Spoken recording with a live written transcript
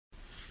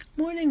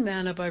Morning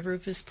Manna by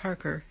Rufus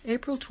Parker,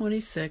 April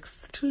 26,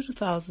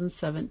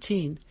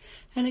 2017.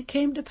 And it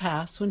came to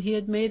pass, when he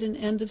had made an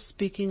end of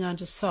speaking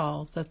unto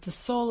Saul, that the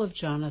soul of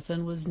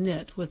Jonathan was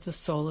knit with the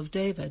soul of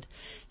David,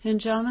 and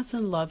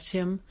Jonathan loved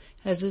him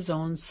as his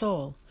own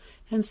soul.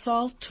 And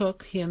Saul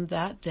took him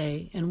that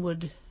day, and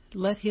would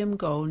let him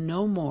go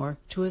no more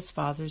to his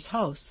father's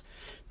house.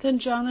 Then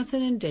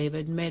Jonathan and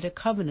David made a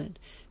covenant,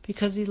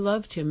 because he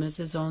loved him as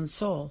his own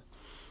soul.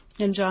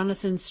 And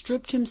Jonathan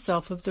stripped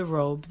himself of the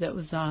robe that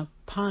was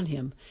upon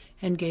him,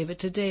 and gave it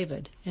to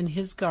David, and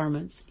his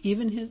garments,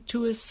 even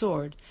to his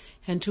sword,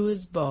 and to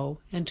his bow,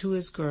 and to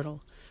his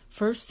girdle.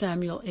 1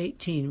 Samuel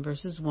 18,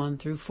 verses 1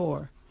 through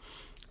 4.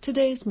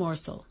 Today's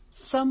morsel.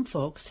 Some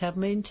folks have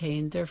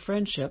maintained their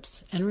friendships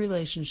and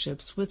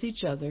relationships with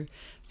each other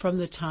from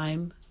the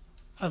time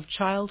of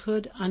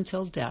childhood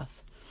until death.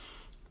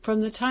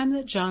 From the time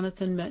that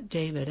Jonathan met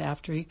David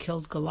after he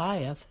killed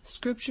Goliath,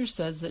 Scripture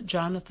says that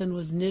Jonathan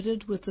was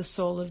knitted with the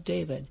soul of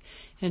David,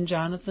 and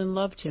Jonathan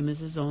loved him as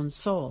his own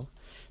soul.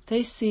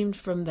 They seemed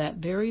from that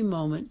very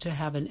moment to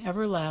have an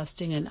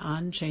everlasting and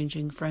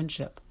unchanging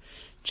friendship.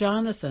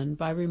 Jonathan,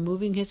 by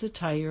removing his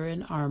attire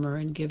and armor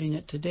and giving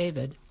it to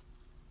David,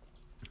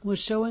 was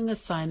showing a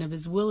sign of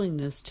his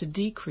willingness to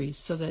decrease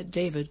so that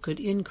David could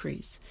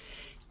increase.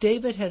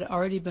 David had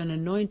already been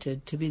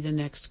anointed to be the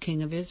next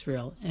king of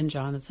Israel, and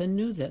Jonathan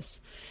knew this,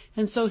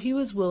 and so he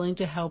was willing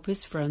to help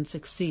his friend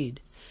succeed.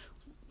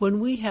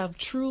 When we have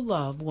true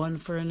love one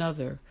for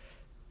another,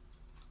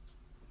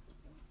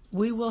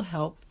 we will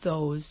help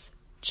those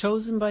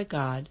chosen by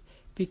God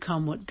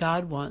become what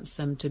God wants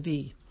them to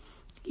be,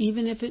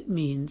 even if it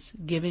means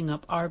giving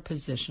up our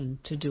position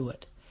to do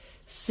it.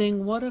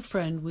 Sing, "What a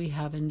friend we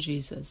have in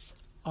Jesus,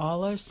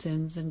 all our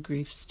sins and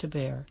griefs to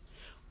bear.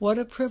 What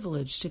a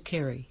privilege to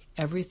carry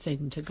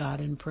everything to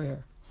God in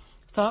prayer."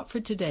 Thought for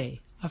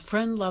today: a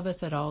friend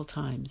loveth at all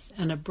times,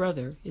 and a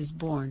brother is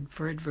born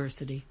for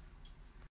adversity.